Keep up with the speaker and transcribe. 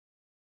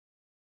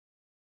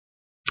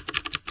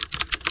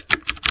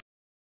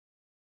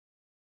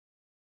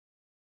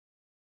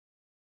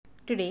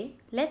Today,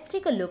 let's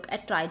take a look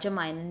at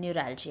trigeminal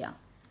neuralgia.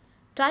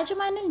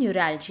 Trigeminal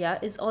neuralgia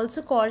is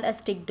also called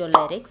as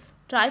tic-doulourix,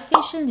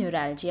 trifacial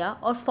neuralgia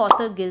or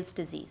Fothergill's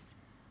disease.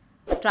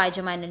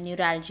 Trigeminal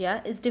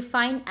neuralgia is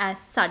defined as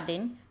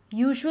sudden,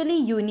 usually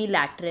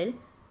unilateral,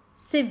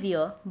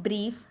 severe,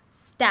 brief,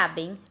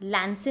 stabbing,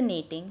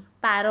 lancinating,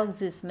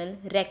 paroxysmal,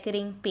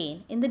 recurring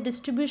pain in the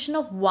distribution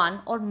of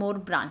one or more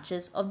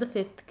branches of the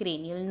fifth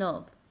cranial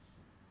nerve.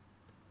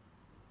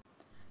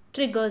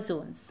 Trigger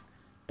zones.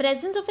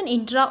 Presence of an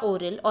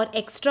intraoral or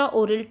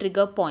extraoral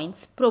trigger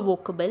points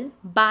provocable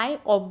by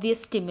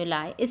obvious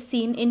stimuli is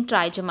seen in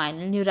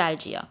trigeminal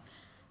neuralgia.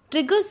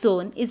 Trigger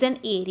zone is an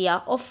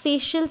area of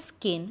facial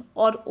skin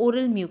or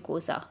oral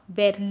mucosa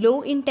where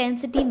low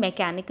intensity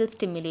mechanical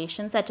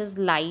stimulation such as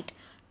light,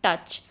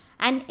 touch,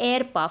 and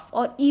air puff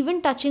or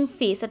even touching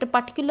face at a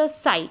particular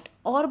site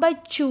or by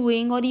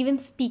chewing or even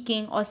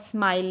speaking or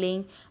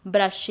smiling,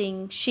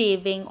 brushing,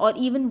 shaving or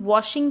even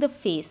washing the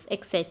face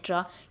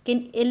etc.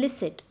 can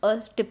elicit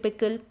a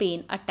typical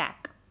pain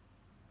attack.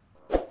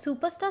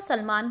 Superstar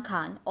Salman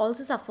Khan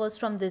also suffers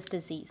from this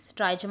disease,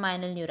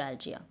 trigeminal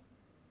neuralgia.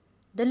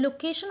 The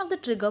location of the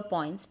trigger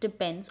points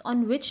depends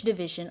on which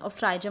division of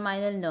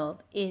trigeminal nerve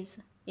is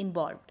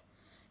involved.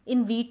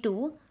 In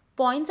V2,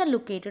 points are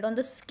located on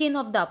the skin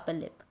of the upper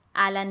lip,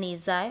 ala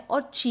nasi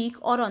or cheek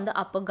or on the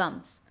upper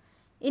gums.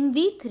 In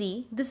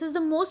V3, this is the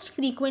most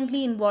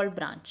frequently involved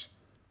branch.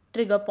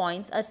 Trigger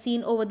points are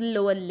seen over the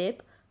lower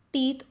lip,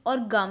 teeth or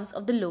gums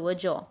of the lower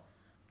jaw.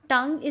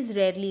 Tongue is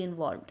rarely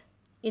involved.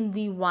 In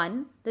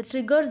V1, the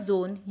trigger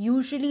zone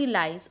usually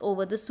lies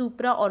over the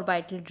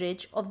supraorbital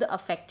ridge of the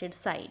affected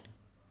side.